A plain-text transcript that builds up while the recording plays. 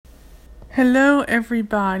Hello,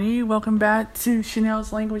 everybody. Welcome back to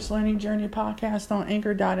Chanel's Language Learning Journey podcast on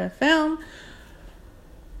Anchor.fm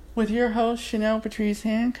with your host, Chanel Patrice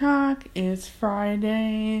Hancock. It's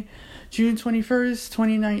Friday, June 21st,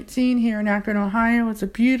 2019 here in Akron, Ohio. It's a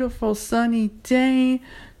beautiful sunny day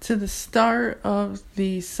to the start of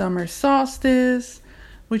the summer solstice,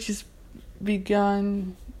 which has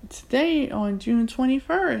begun today on June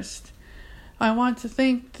 21st. I want to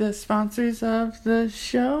thank the sponsors of the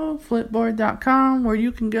show, Flipboard.com, where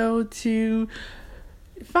you can go to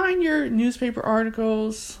find your newspaper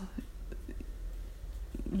articles,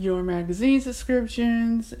 your magazine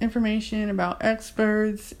subscriptions, information about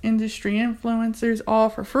experts, industry influencers, all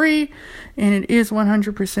for free. And it is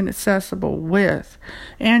 100% accessible with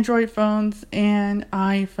Android phones and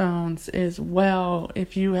iPhones as well.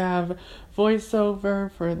 If you have VoiceOver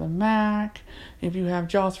for the Mac, if you have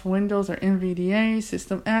JAWS for Windows or NVDA,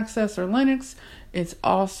 System Access or Linux, it's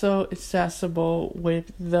also accessible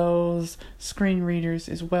with those screen readers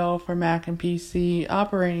as well for Mac and PC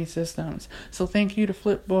operating systems. So thank you to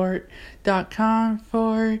Flipboard.com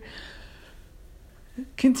for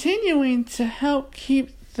continuing to help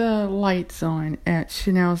keep the lights on at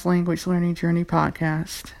Chanel's Language Learning Journey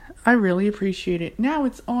podcast. I really appreciate it. Now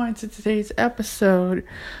it's on to today's episode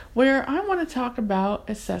where I want to talk about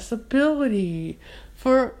accessibility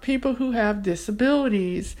for people who have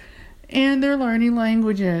disabilities and they're learning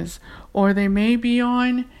languages, or they may be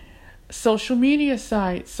on social media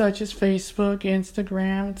sites such as Facebook,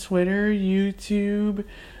 Instagram, Twitter, YouTube,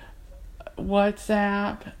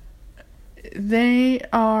 WhatsApp. They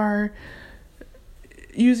are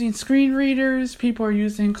using screen readers. People are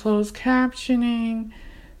using closed captioning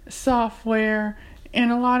software,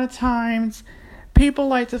 and a lot of times people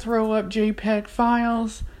like to throw up JPEG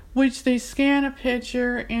files, which they scan a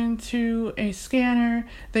picture into a scanner,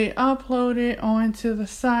 they upload it onto the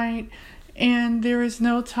site, and there is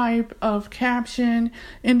no type of caption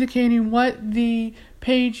indicating what the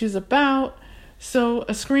page is about. So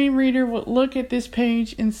a screen reader would look at this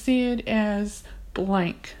page and see it as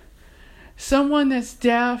blank. Someone that's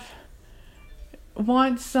deaf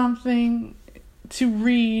wants something to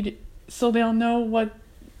read so they'll know what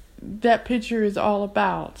that picture is all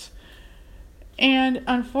about. And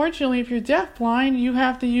unfortunately, if you're deafblind, you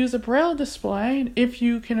have to use a braille display, if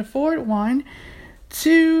you can afford one,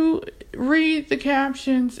 to read the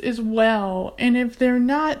captions as well. And if they're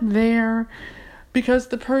not there because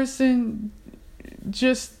the person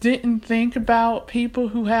just didn't think about people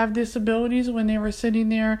who have disabilities when they were sitting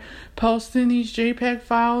there posting these JPEG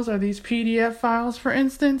files or these PDF files, for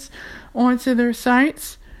instance, onto their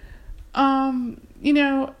sites,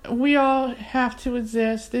 we all have to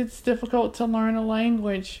exist. It's difficult to learn a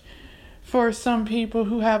language for some people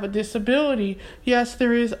who have a disability. Yes,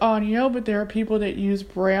 there is audio, but there are people that use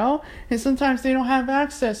Braille, and sometimes they don't have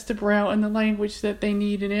access to Braille in the language that they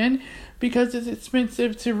need it in because it's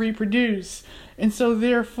expensive to reproduce. And so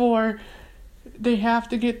therefore, they have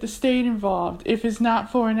to get the state involved. If it's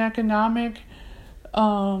not for an economic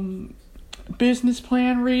business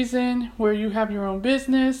plan reason where you have your own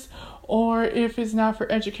business, or if it's not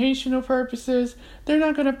for educational purposes, they're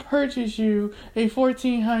not going to purchase you a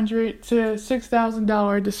 $1,400 to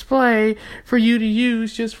 $6,000 display for you to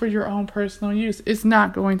use just for your own personal use. It's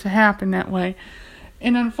not going to happen that way.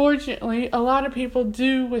 And unfortunately, a lot of people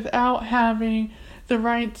do without having the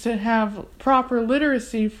right to have proper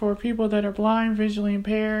literacy for people that are blind, visually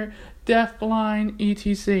impaired, deaf-blind,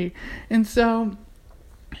 etc. And so,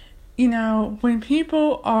 when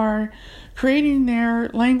people are creating their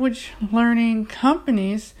language learning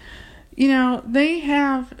companies, they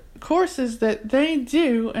have courses that they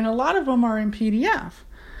do, and a lot of them are in PDF.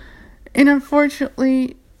 And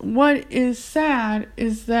unfortunately, what is sad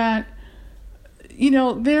is that,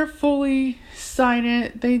 they're fully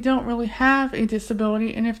sighted. They don't really have a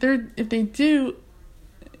disability, and if they do,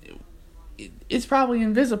 it's probably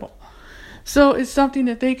invisible. So it's something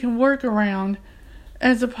that they can work around,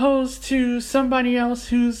 as opposed to somebody else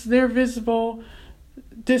whose their visible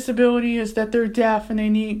disability is that they're deaf and they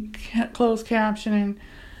need closed captioning,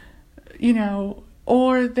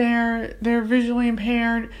 or they're visually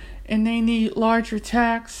impaired and they need larger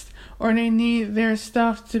text, or they need their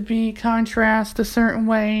stuff to be contrast a certain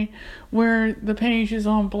way where the page is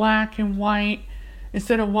on black and white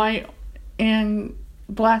instead of white and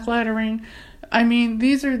black lettering. I mean,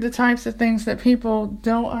 these are the types of things that people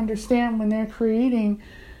don't understand when they're creating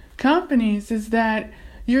companies, is that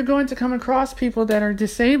you're going to come across people that are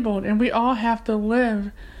disabled, and we all have to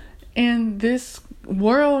live in this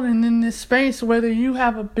world and in this space, whether you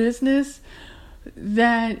have a business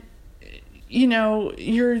that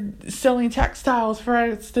you're selling textiles, for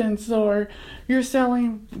instance, or you're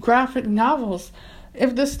selling graphic novels.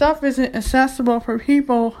 If the stuff isn't accessible for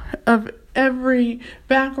people of every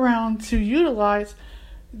background to utilize,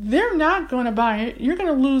 they're not going to buy it. You're going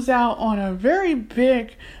to lose out on a very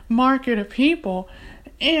big market of people,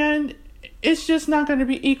 and it's just not going to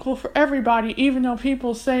be equal for everybody, even though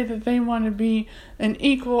people say that they want to be an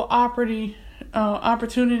equal opportunity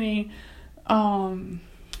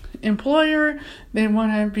employer. They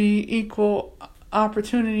want to be equal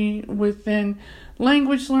opportunity within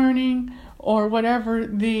language learning or whatever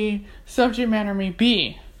the subject matter may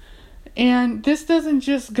be. And this doesn't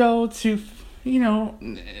just go to,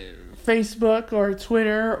 Facebook or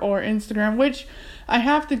Twitter or Instagram, which I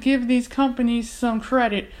have to give these companies some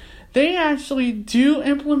credit. They actually do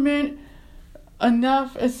implement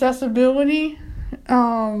enough accessibility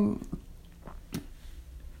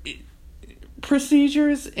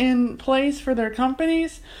procedures in place for their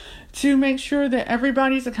companies to make sure that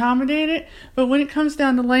everybody's accommodated. But when it comes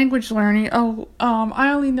down to language learning,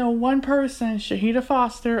 I only know one person, Shahida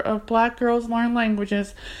Foster of Black Girls Learn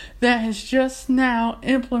Languages, that has just now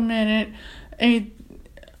implemented a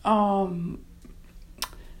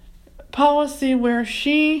policy where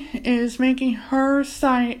she is making her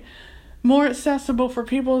site more accessible for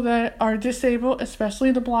people that are disabled,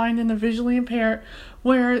 especially the blind and the visually impaired,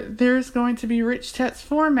 where there's going to be rich text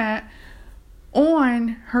format on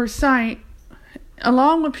her site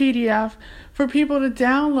along with PDF for people to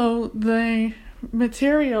download the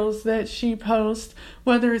materials that she posts,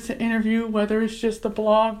 whether it's an interview, whether it's just a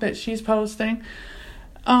blog that she's posting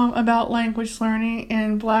about language learning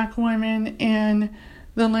and Black women and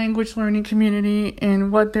the language learning community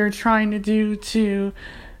and what they're trying to do to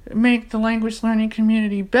make the language learning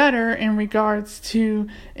community better in regards to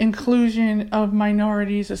inclusion of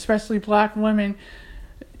minorities, especially Black women,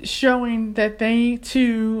 showing that they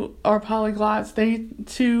too are polyglots, they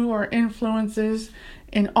too are influencers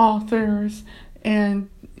and authors and,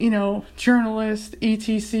 journalists,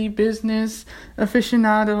 etc., business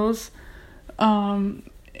aficionados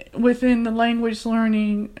within the language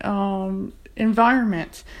learning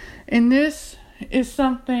environment. And this is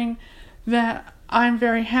something that I'm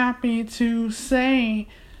very happy to say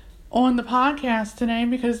on the podcast today,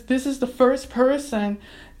 because this is the first person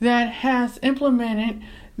that has implemented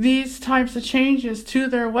these types of changes to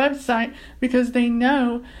their website, because they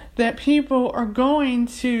know that people are going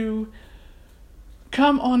to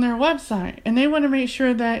come on their website and they want to make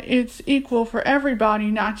sure that it's equal for everybody,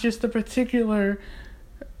 not just a particular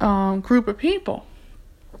group of people.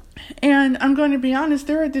 And I'm going to be honest,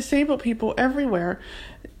 there are disabled people everywhere,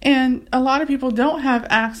 and a lot of people don't have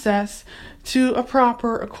access to a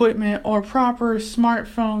proper equipment or proper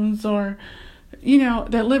smartphones, or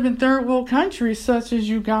that live in third world countries such as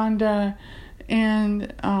Uganda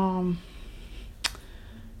and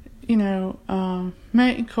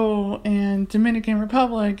Mexico and Dominican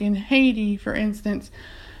Republic and Haiti, for instance.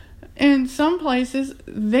 In some places,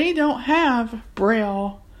 they don't have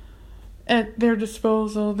Braille at their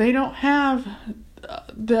disposal. They don't have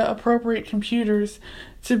the appropriate computers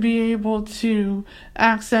to be able to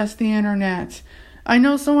access the internet. I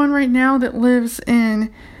know someone right now that lives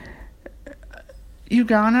in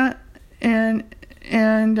Uganda, and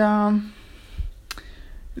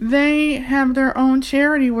they have their own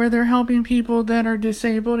charity where they're helping people that are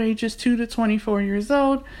disabled, ages 2 to 24 years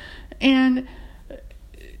old, and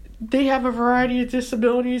they have a variety of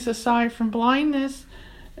disabilities aside from blindness.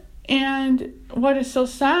 And what is so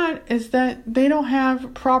sad is that they don't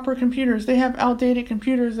have proper computers. They have outdated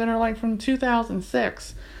computers that are like from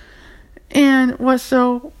 2006. And what's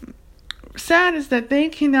so sad is that they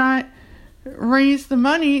cannot raise the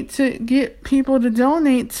money to get people to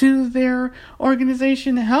donate to their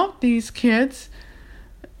organization to help these kids,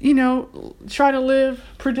 try to live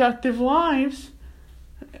productive lives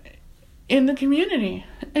in the community.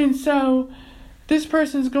 And so this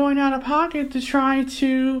person's going out of pocket to try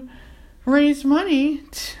to raise money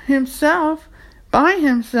by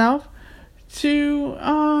himself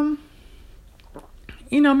to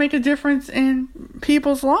make a difference in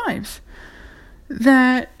people's lives.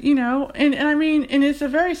 That and I mean, and it's a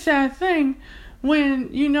very sad thing when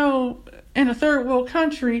in a third world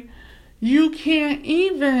country you can't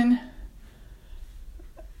even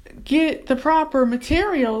get the proper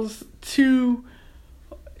materials to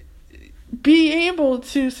be able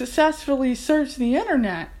to successfully search the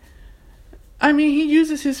internet. I mean, he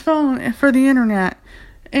uses his phone for the internet,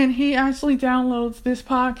 and he actually downloads this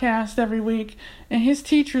podcast every week, and his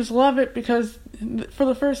teachers love it because for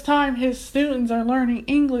the first time, his students are learning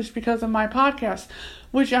English because of my podcast,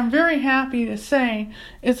 which I'm very happy to say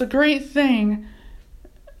is a great thing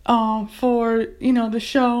for, the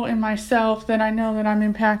show and myself, that I know that I'm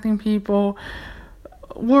impacting people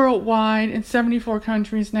worldwide in 74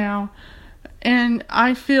 countries now. And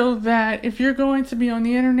I feel that if you're going to be on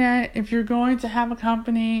the internet, if you're going to have a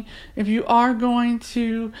company, if you are going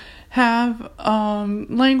to have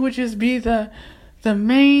languages be the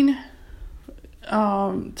main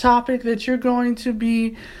topic that you're going to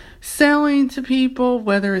be selling to people,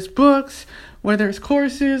 whether it's books, whether it's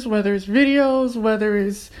courses, whether it's videos, whether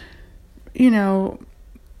it's,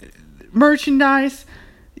 merchandise,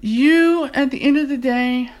 you, at the end of the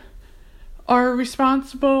day, are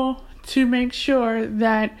responsible to make sure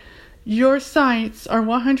that your sites are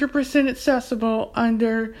 100% accessible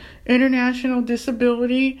under international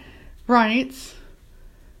disability rights,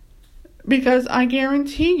 because I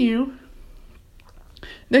guarantee you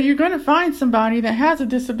that you're going to find somebody that has a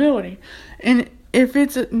disability. And if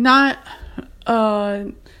it's not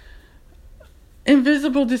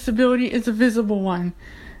invisible disability, it's a visible one.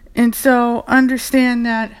 And so understand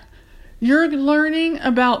that you're learning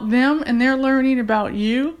about them and they're learning about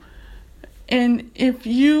you. And if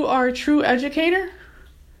you are a true educator,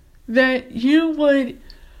 that you would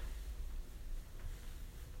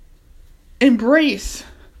embrace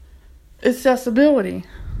accessibility,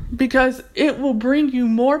 because it will bring you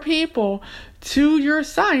more people to your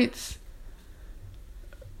sites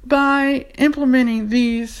by implementing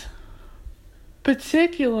these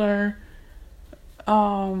particular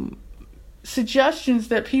suggestions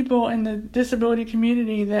that people in the disability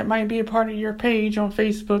community that might be a part of your page on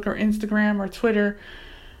Facebook or Instagram or Twitter,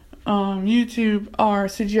 YouTube, are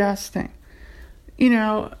suggesting.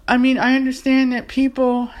 I understand that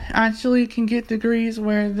people actually can get degrees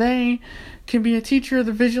where they can be a teacher of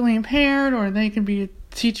the visually impaired, or they can be a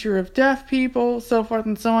teacher of deaf people, so forth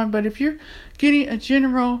and so on. But if you're getting a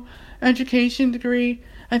general education degree,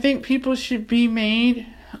 I think people should be made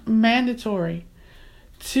mandatory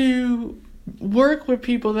to work with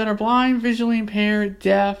people that are blind, visually impaired,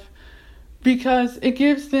 deaf, because it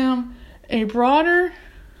gives them a broader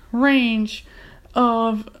range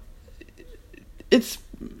of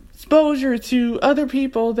exposure to other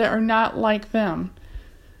people that are not like them,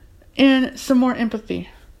 and some more empathy.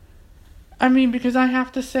 Because I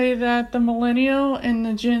have to say that the millennial and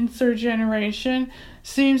the Gen Z generation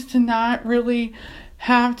seems to not really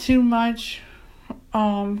have too much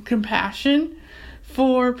compassion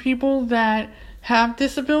for people that have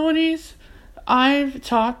disabilities. I've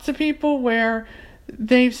talked to people where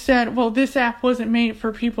they've said, well, this app wasn't made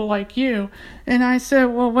for people like you. And I said,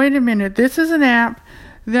 well, wait a minute. This is an app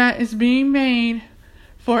that is being made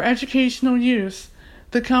for educational use.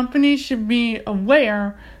 The company should be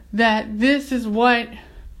aware that this is what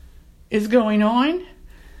is going on,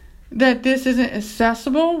 that this isn't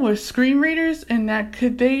accessible with screen readers, and that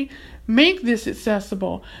could they make this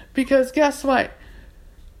accessible? Because guess what?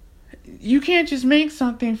 You can't just make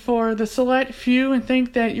something for the select few and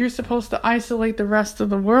think that you're supposed to isolate the rest of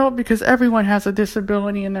the world, because everyone has a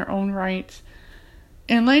disability in their own right.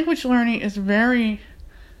 And language learning is very,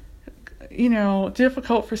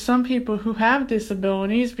 difficult for some people who have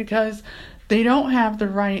disabilities, because they don't have the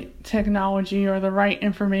right technology or the right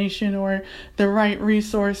information or the right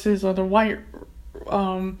resources or the right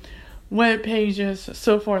web pages,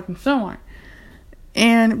 so forth and so on.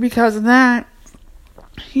 And because of that,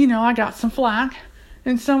 I got some flack,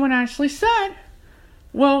 and someone actually said,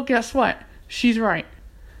 well, guess what? She's right.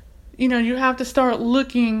 You have to start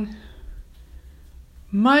looking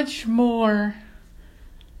much more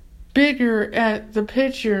bigger at the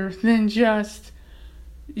picture than just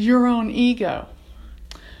your own ego.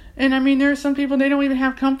 And there are some people, they don't even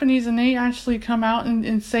have companies, and they actually come out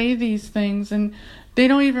and say these things, and they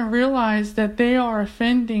don't even realize that they are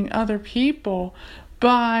offending other people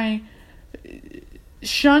by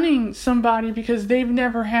shunning somebody because they've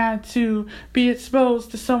never had to be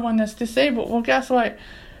exposed to someone that's disabled. Well, guess what?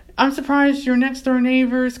 I'm surprised your next door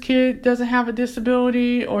neighbor's kid doesn't have a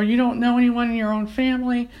disability, or you don't know anyone in your own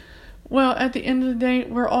family. Well, at the end of the day,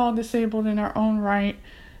 we're all disabled in our own right.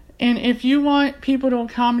 And if you want people to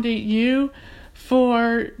accommodate you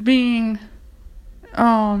for being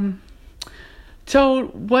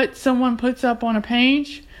told what someone puts up on a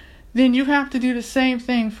page, then you have to do the same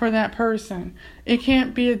thing for that person. It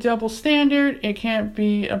can't be a double standard. It can't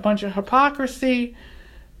be a bunch of hypocrisy,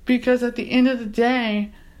 because at the end of the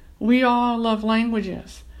day, we all love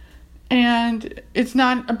languages. And it's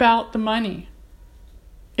not about the money.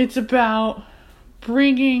 It's about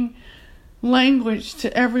bringing language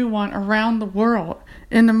to everyone around the world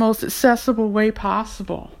in the most accessible way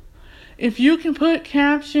possible. If you can put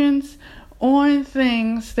captions on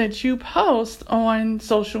things that you post on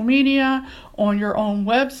social media, on your own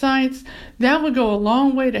websites, that would go a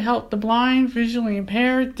long way to help the blind, visually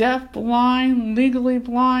impaired, deaf, blind, legally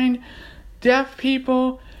blind, deaf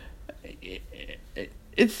people,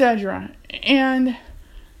 etc. And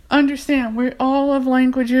understand, we're all of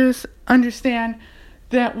languages, understand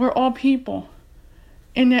that we're all people,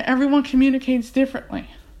 and that everyone communicates differently.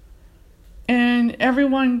 And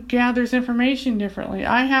everyone gathers information differently.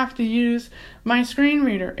 I have to use my screen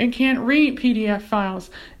reader. It can't read PDF files.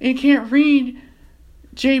 It can't read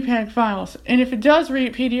JPEG files. And if it does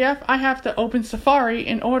read PDF, I have to open Safari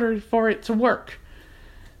in order for it to work.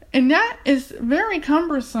 And that is very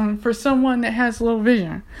cumbersome for someone that has low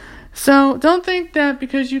vision. So don't think that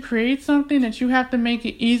because you create something that you have to make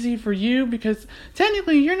it easy for you, because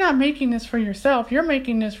technically you're not making this for yourself. You're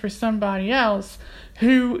making this for somebody else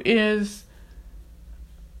who is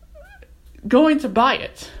going to buy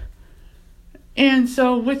it. And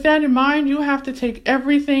so with that in mind, you have to take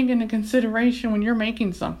everything into consideration when you're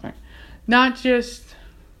making something, not just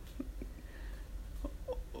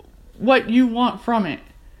what you want from it.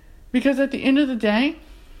 Because at the end of the day,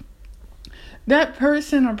 that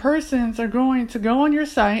person or persons are going to go on your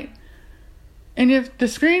site, and if the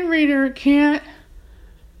screen reader can't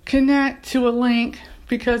connect to a link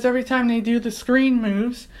because every time they do the screen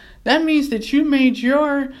moves, that means that you made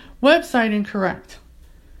your website incorrect.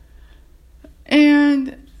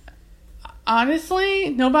 And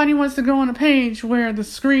honestly, nobody wants to go on a page where the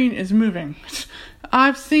screen is moving.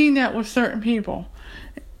 I've seen that with certain people.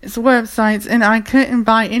 It's websites, and I couldn't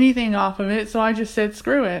buy anything off of it, so I just said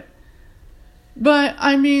screw it. But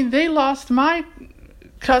I mean, they lost my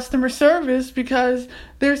customer service because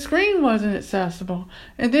their screen wasn't accessible.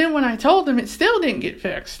 And then when I told them, it still didn't get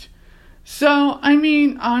fixed. So, I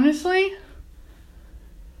mean, honestly,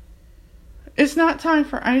 it's not time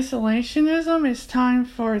for isolationism. It's time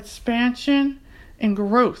for expansion and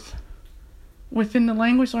growth within the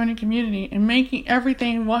language learning community and making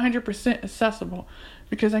everything 100% accessible.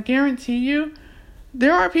 Because I guarantee you,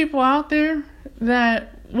 there are people out there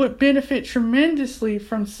that would benefit tremendously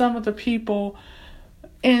from some of the people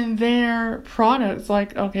in their products.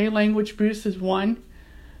 Like, okay, Language Boost is one.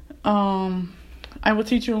 I Will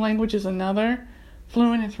Teach You a Language is another.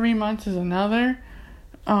 Fluent in 3 months is another.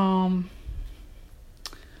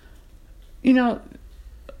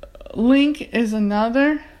 Link is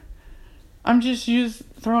another. I'm just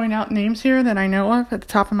throwing out names here that I know of at the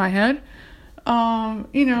top of my head.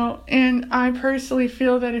 And I personally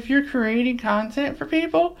feel that if you're creating content for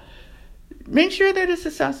people, make sure that it's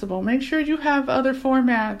accessible. Make sure you have other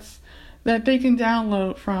formats that they can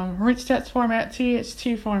download from. Rich text format,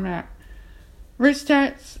 TXT format. Rich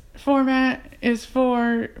text format is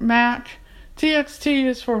for Mac. TXT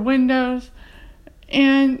is for Windows.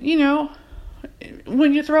 And,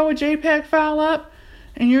 when you throw a JPEG file up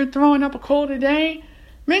and you're throwing up a quote a day,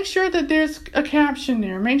 make sure that there's a caption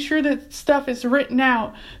there. Make sure that stuff is written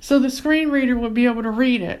out so the screen reader will be able to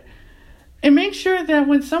read it. And make sure that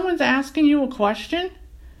when someone's asking you a question,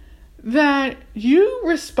 that you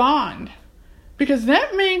respond. Because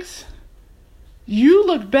that makes you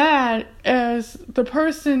look bad as the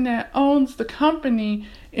person that owns the company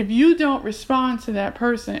if you don't respond to that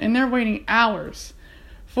person and they're waiting hours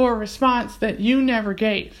for a response that you never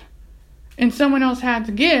gave. And someone else had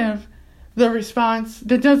to give the response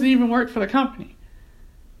that doesn't even work for the company.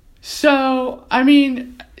 So, I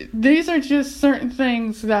mean, these are just certain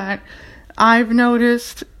things that I've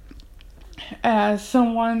noticed as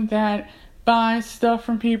someone that buys stuff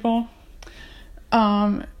from people.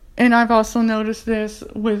 And I've also noticed this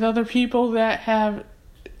with other people that have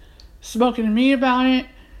spoken to me about it.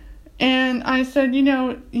 And I said,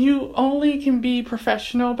 you only can be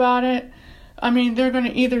professional about it. I mean, they're going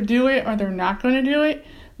to either do it or they're not going to do it.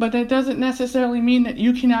 But that doesn't necessarily mean that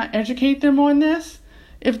you cannot educate them on this.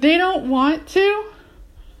 If they don't want to,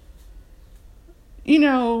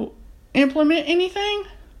 implement anything,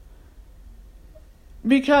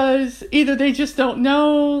 because either they just don't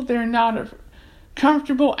know, they're not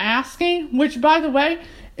comfortable asking, which, by the way,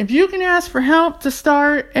 if you can ask for help to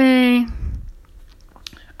start a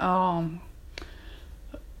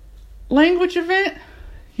language event,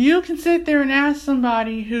 you can sit there and ask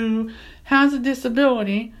somebody who has a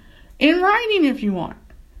disability in writing if you want.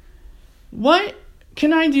 What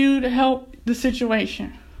can I do to help the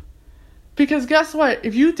situation? Because guess what?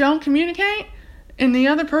 If you don't communicate and the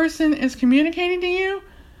other person is communicating to you,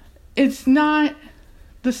 it's not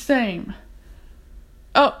the same.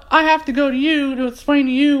 oh, I have to go to you to explain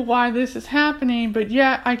to you why this is happening, but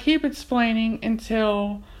yet I keep explaining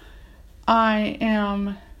until I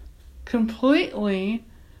am completely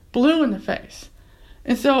blue in the face.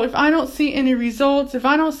 And so if I don't see any results, if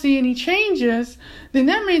I don't see any changes, then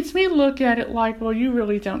that makes me look at it like, well, you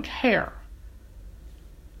really don't care.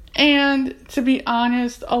 And to be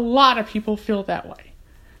honest, a lot of people feel that way.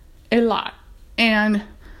 A lot. And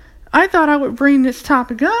I thought I would bring this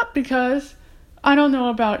topic up because I don't know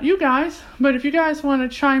about you guys, but if you guys want to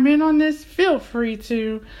chime in on this, feel free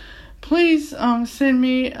to. Please send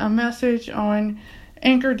me a message on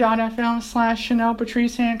anchor.fm/Chanel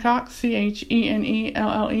Patrice Hancock,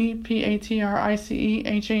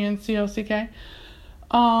 ChenellePatriceHancock.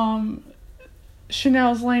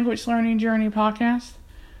 Chanel's Language Learning Journey podcast.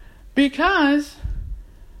 Because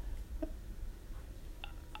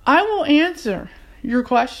I will answer your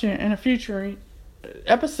question in a future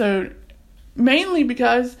episode, mainly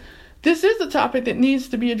because this is a topic that needs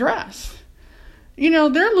to be addressed. You know,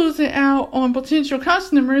 they're losing out on potential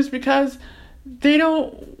customers because they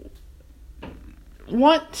don't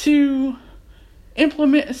want to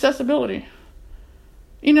implement accessibility.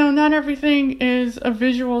 You know, not everything is a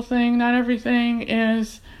visual thing. Not everything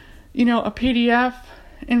is, you know, a PDF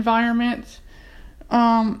environment.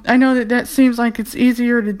 I know that seems like it's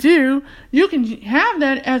easier to do. You can have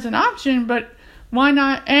that as an option, but why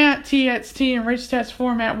not add TXT and rich text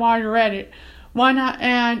format while you're at it? Why not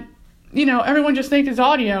add, you know, everyone just thinks it's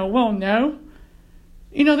audio. Well, no.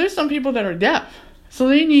 You know, there's some people that are deaf, so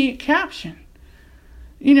they need caption.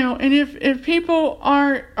 You know, and if people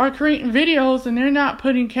are creating videos and they're not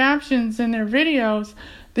putting captions in their videos,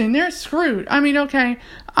 then they're screwed. I mean, okay,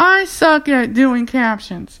 I suck at doing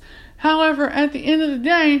captions. However, at the end of the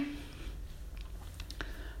day,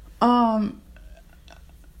 I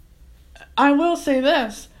will say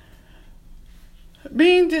this.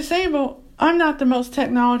 Being disabled, I'm not the most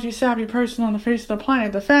technology savvy person on the face of the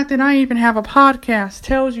planet. The fact that I even have a podcast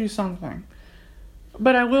tells you something.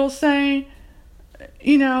 But I will say,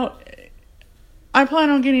 you know, I plan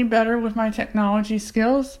on getting better with my technology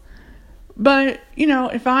skills. But, you know,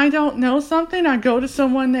 if I don't know something, I go to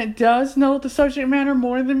someone that does know the subject matter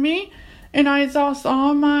more than me, and I exhaust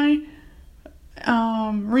all my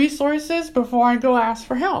resources before I go ask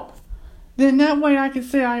for help. Then that way I can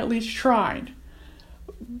say I at least tried.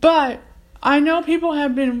 But I know people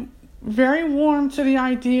have been very warm to the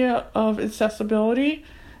idea of accessibility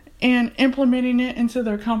and implementing it into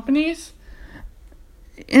their companies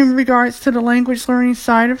in regards to the language learning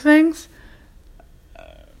side of things.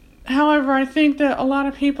 However, I think that a lot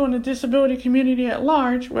of people in the disability community at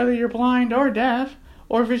large, whether you're blind or deaf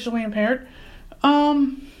or visually impaired,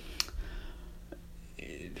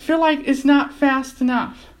 feel like it's not fast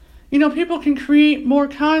enough. You know, people can create more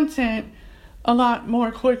content a lot more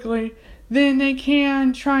quickly than they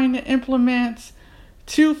can trying to implement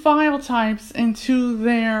 2 file types into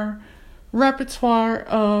their repertoire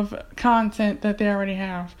of content that they already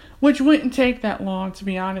have, which wouldn't take that long, to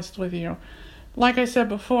be honest with you. Like I said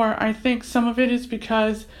before, I think some of it is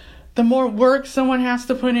because the more work someone has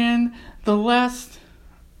to put in, the less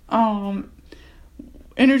energy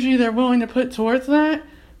they're willing to put towards that.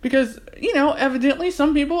 Because, you know, evidently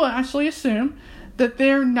some people actually assume that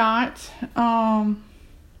they're not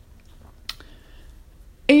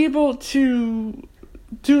able to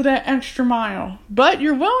do that extra mile. But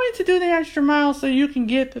you're willing to do the extra mile so you can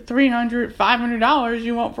get the $300, $500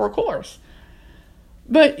 you want for a course.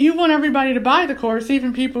 But you want everybody to buy the course,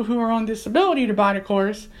 even people who are on disability to buy the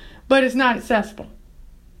course, but it's not accessible.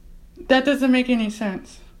 That doesn't make any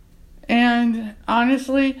sense. And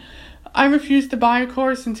honestly, I refuse to buy a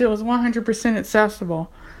course until it's 100%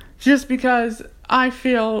 accessible. Just because I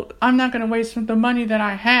feel I'm not going to waste the money that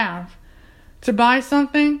I have to buy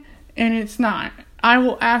something, and it's not. I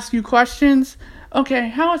will ask you questions. Okay,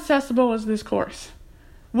 how accessible is this course?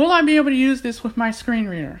 Will I be able to use this with my screen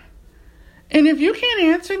reader? And if you can't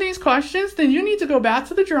answer these questions, then you need to go back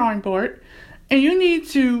to the drawing board and you need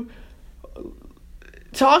to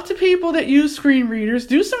talk to people that use screen readers.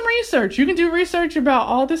 Do some research. You can do research about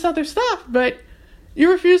all this other stuff, but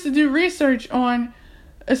you refuse to do research on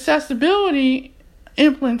accessibility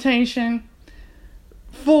implementation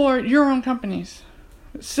for your own companies.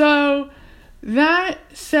 So that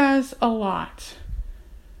says a lot.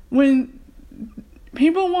 When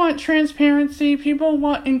people want transparency, people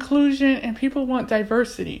want inclusion, and people want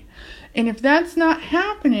diversity. And if that's not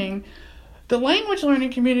happening, the language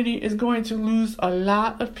learning community is going to lose a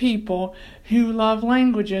lot of people who love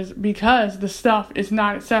languages because the stuff is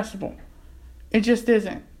not accessible. It just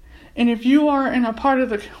isn't. And if you are in a part of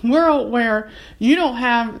the world where you don't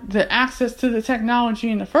have the access to the technology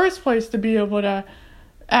in the first place to be able to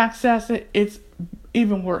access it, it's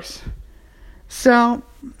even worse. So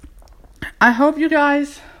I hope you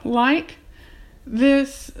guys like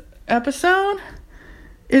this episode.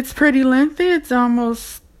 It's pretty lengthy. It's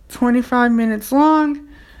almost 25 minutes long.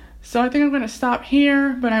 So I think I'm going to stop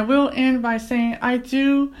here, but I will end by saying I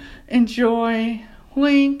do enjoy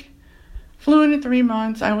Link, Fluent in 3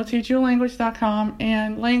 Months, I Will Teach You a Language.com,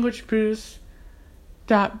 and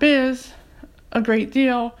LanguageBoost.biz a great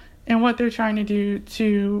deal in what they're trying to do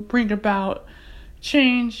to bring about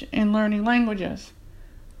change in learning languages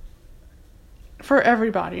for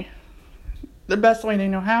everybody, the best way they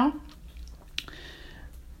know how.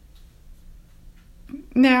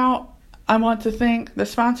 Now, I want to thank the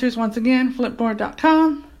sponsors once again,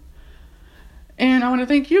 Flipboard.com. And I want to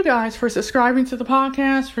thank you guys for subscribing to the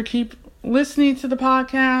podcast, for keep listening to the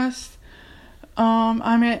podcast.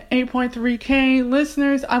 I'm at 8.3K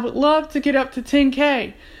listeners. I would love to get up to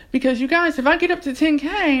 10K. Because you guys, if I get up to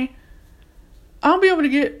 10K, I'll be able to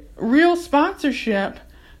get real sponsorship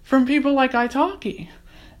from people like italki.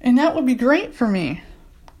 And that would be great for me.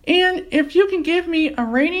 And if you can give me a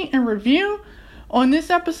rating and review on this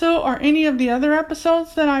episode or any of the other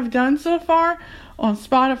episodes that I've done so far on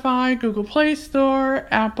Spotify, Google Play Store,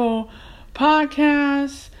 Apple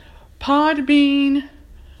Podcasts, Podbean,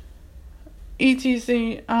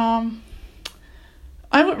 etc.,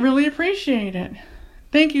 I would really appreciate it.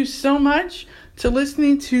 Thank you so much to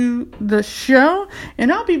listening to the show,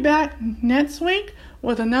 and I'll be back next week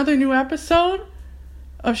with another new episode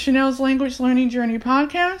of Chanel's Language Learning Journey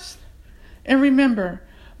podcast. And remember,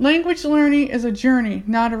 language learning is a journey,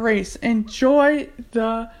 not a race. Enjoy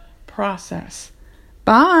the process.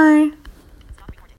 Bye.